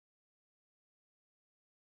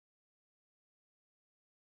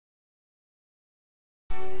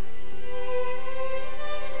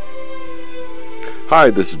Hi,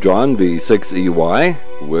 this is John,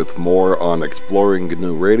 V6EY, with more on exploring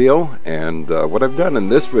GNURadio, and what I've done in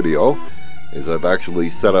this video is I've actually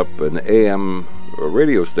set up an AM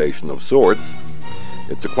radio station of sorts.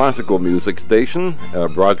 It's a classical music station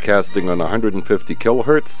broadcasting on 150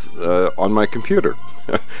 kilohertz on my computer.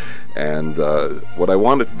 And what I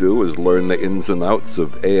wanted to do is learn the ins and outs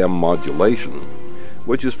of AM modulation,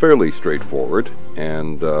 which is fairly straightforward.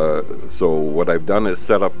 And so what I've done is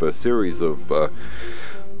set up a series of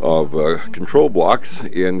control blocks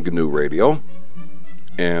in GNURadio,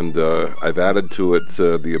 and I've added to it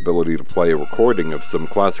the ability to play a recording of some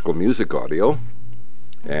classical music audio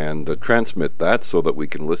and transmit that so that we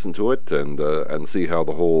can listen to it and see how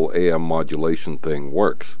the whole AM modulation thing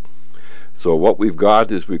works. So what we've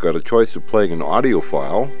got is we've got a choice of playing an audio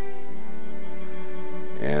file,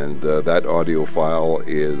 and that audio file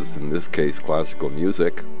is, in this case, classical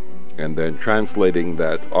music, and then translating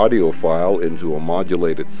that audio file into a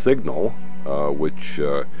modulated signal, which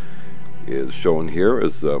is shown here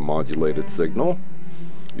as a modulated signal.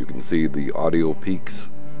 You can see the audio peaks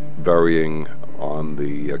varying on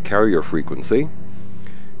the carrier frequency.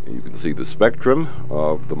 And you can see the spectrum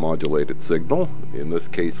of the modulated signal. In this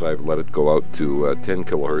case, I've let it go out to 10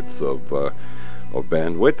 kilohertz of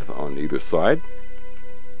bandwidth on either side.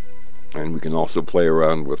 And we can also play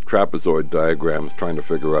around with trapezoid diagrams trying to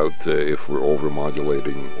figure out if we're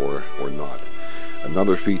over-modulating or not.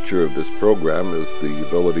 Another feature of this program is the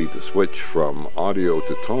ability to switch from audio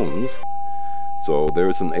to tones. So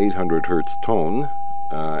there's an 800 hertz tone,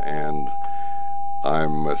 and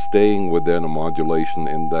I'm staying within a modulation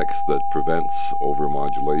index that prevents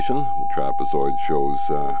over-modulation. The trapezoid shows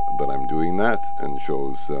that I'm doing that, and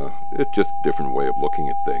shows it's just a different way of looking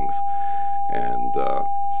at things. And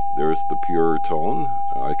there's the pure tone.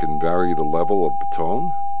 I can vary the level of the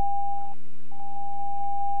tone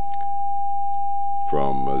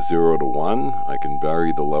from 0 to 1. I can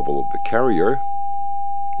vary the level of the carrier.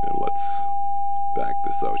 And let's back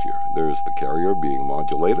this out here. There's the carrier being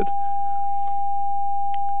modulated.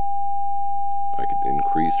 I can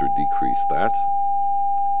increase or decrease that.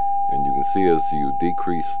 And you can see as you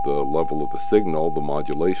decrease the level of the signal, the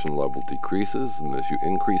modulation level decreases, and as you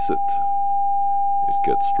increase it, it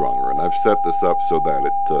gets stronger. And I've set this up so that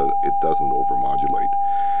it doesn't over-modulate.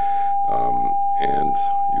 And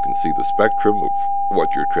you can see the spectrum of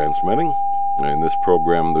what you're transmitting. In this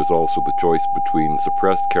program, there's also the choice between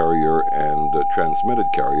suppressed carrier and transmitted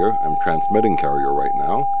carrier. I'm transmitting carrier right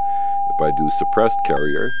now. If I do suppressed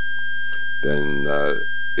carrier, then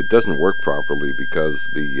it doesn't work properly because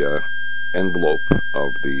the envelope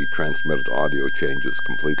of the transmitted audio changes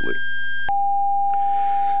completely.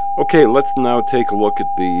 Okay, let's now take a look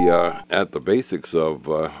at the basics of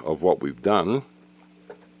what we've done.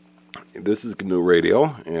 This is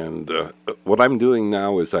GNURadio, and what I'm doing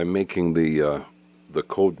now is I'm making the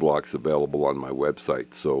code blocks available on my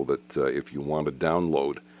website, so that if you want to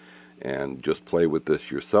download and just play with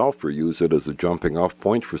this yourself or use it as a jumping off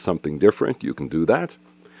point for something different, you can do that.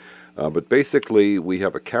 But basically, we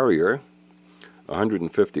have a carrier,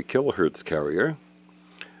 150 kilohertz carrier,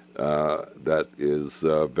 that is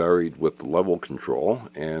varied with level control,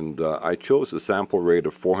 and I chose a sample rate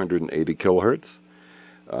of 480 kilohertz,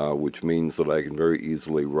 which means that I can very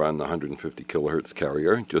easily run 150 kilohertz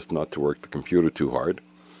carrier, just not to work the computer too hard.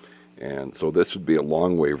 And so this would be a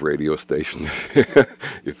long wave radio station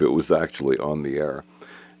if it was actually on the air.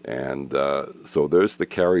 And so there's the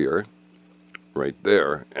carrier right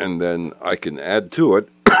there, and then I can add to it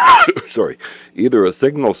sorry, either a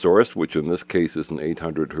signal source, which in this case is an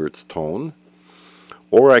 800 hertz tone,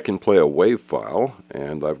 or I can play a wave file,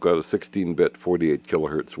 and I've got a 16-bit 48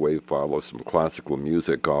 kilohertz wave file of some classical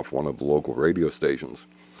music off one of the local radio stations.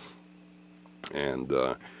 And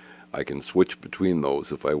I can switch between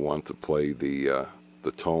those if I want to play the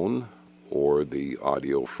tone or the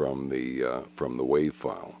audio from the wave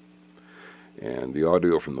file. And the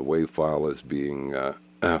audio from the wave file is being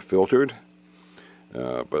filtered,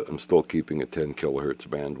 but I'm still keeping a 10 kilohertz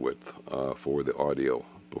bandwidth for the audio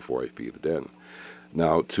before I feed it in.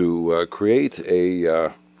 Now, to create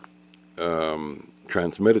a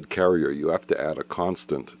transmitted carrier, you have to add a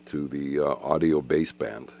constant to the audio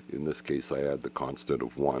baseband. In this case, I add the constant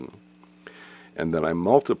of 1. And then I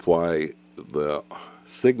multiply the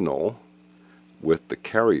signal with the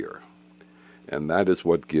carrier. And that is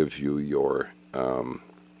what gives you your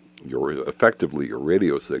effectively your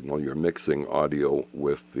radio signal. You're mixing audio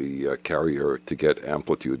with the carrier to get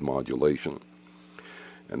amplitude modulation.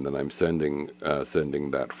 And then I'm sending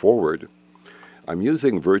that forward. I'm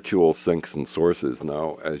using virtual sinks and sources.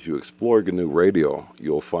 Now, as you explore GNURadio,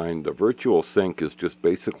 you'll find a virtual sink is just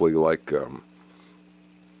basically like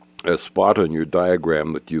a spot on your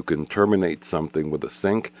diagram that you can terminate something with a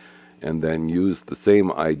sync and then use the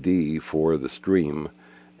same ID for the stream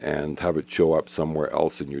and have it show up somewhere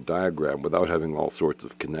else in your diagram without having all sorts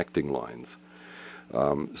of connecting lines.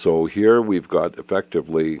 So here we've got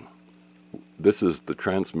effectively, this is the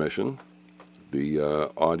transmission, the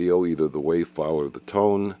audio, either the wave file or the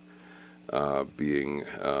tone, being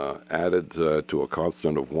added to a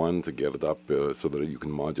constant of 1 to get it up so that you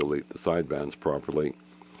can modulate the sidebands properly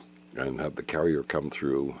and have the carrier come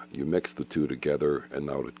through. You mix the two together and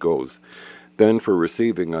out it goes. Then for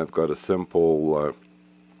receiving, I've got a simple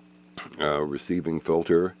receiving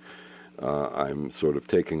filter. I'm sort of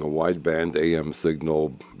taking a wideband AM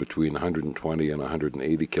signal between 120 and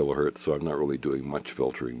 180 kilohertz, so I'm not really doing much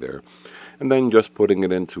filtering there. And then just putting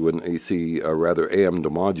it into an AC, rather AM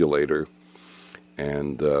demodulator,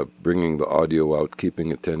 and bringing the audio out,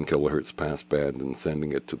 keeping it 10 kilohertz passband, and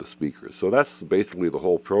sending it to the speakers. So that's basically the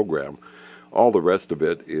whole program. All the rest of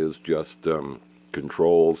it is just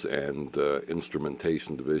controls and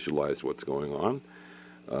instrumentation to visualize what's going on.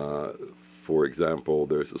 For example,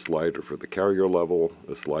 there's a slider for the carrier level,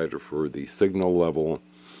 a slider for the signal level,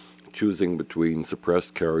 choosing between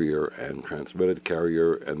suppressed carrier and transmitted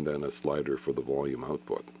carrier, and then a slider for the volume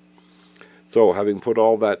output. So having put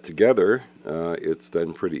all that together, it's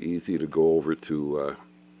then pretty easy to go over to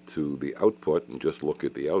the output and just look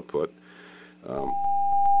at the output.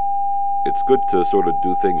 It's good to sort of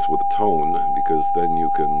do things with a tone, because then you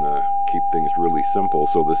can keep things really simple.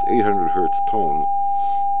 So this 800 hertz tone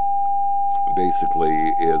basically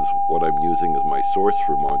is what I'm using as my source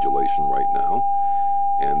for modulation right now.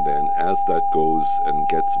 And then as that goes and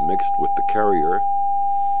gets mixed with the carrier,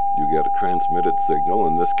 you get a transmitted signal,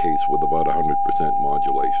 in this case with about 100%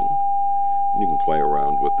 modulation. And you can play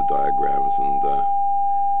around with the diagrams and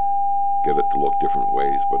get it to look different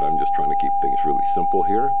ways, but I'm just trying to keep things really simple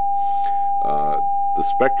here. The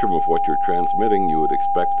spectrum of what you're transmitting, you would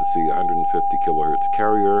expect to see 150 kilohertz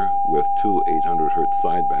carrier with two 800 hertz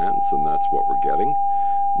sidebands, and that's what we're getting.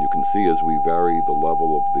 You can see as we vary the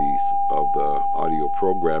level of the audio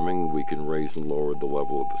programming, we can raise and lower the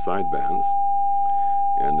level of the sidebands.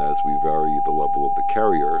 And as we vary the level of the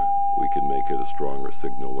carrier, we can make it a stronger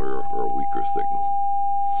signal or a weaker signal.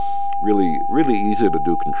 Really easy to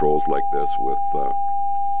do controls like this with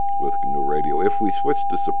GNURadio. If we switch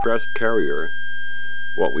to suppressed carrier,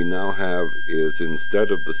 what we now have is,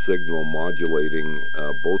 instead of the signal modulating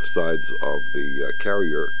both sides of the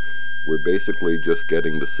carrier, we're basically just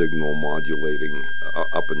getting the signal modulating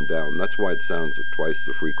up and down. That's why it sounds at twice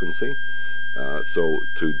the frequency. So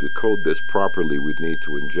to decode this properly, we'd need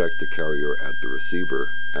to inject the carrier at the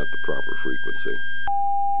receiver at the proper frequency.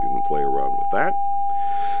 You can play around with that.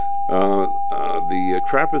 The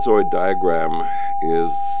trapezoid diagram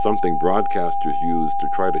is something broadcasters use to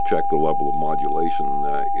try to check the level of modulation.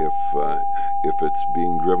 If it's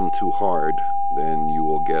being driven too hard, then you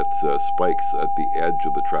will get spikes at the edge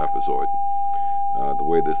of the trapezoid. The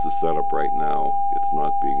way this is set up right now, it's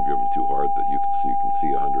not being driven too hard that you can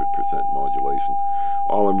see 100% modulation.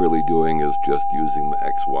 All I'm really doing is just using the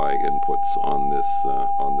XY inputs on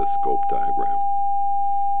this scope diagram.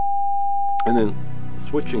 And then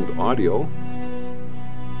switching to audio,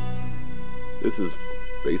 this is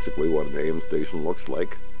basically what an AM station looks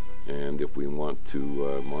like. And if we want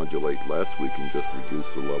to modulate less, we can just reduce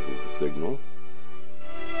the level of the signal.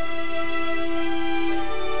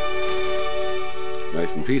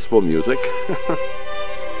 Nice and peaceful music.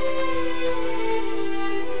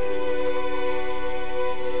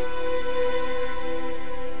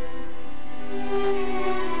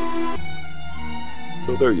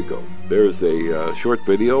 So there you go. There's a short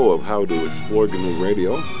video of how to explore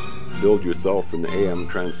GNURadio. Build yourself an AM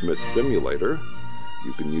transmit simulator.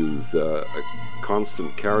 You can use a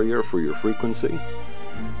constant carrier for your frequency.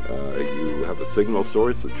 You have a signal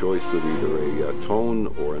source, a choice of either a tone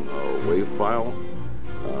or a wave file.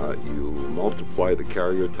 You multiply the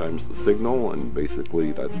carrier times the signal, and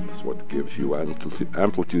basically that's what gives you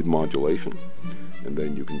amplitude modulation. And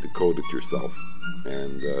then you can decode it yourself.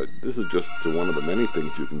 And this is just one of the many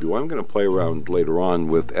things you can do. I'm going to play around later on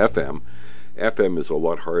with FM. FM is a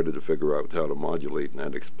lot harder to figure out how to modulate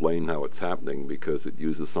and explain how it's happening, because it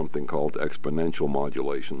uses something called exponential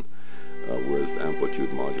modulation, whereas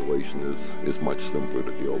amplitude modulation is much simpler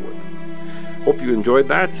to deal with. Hope you enjoyed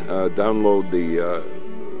that. Download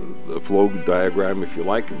the flow diagram if you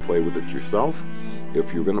like and play with it yourself.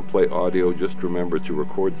 If you're going to play audio, just remember to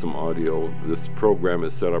record some audio. This program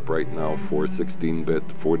is set up right now for 16-bit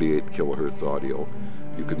 48 kilohertz audio.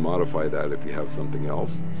 You can modify that if you have something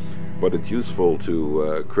else. but it's useful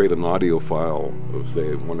to create an audio file of,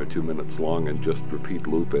 say, 1 or 2 minutes long and just repeat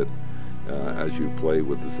loop it as you play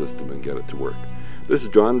with the system and get it to work. This is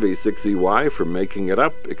John V6EY from Making It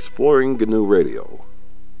Up, exploring GNU Radio.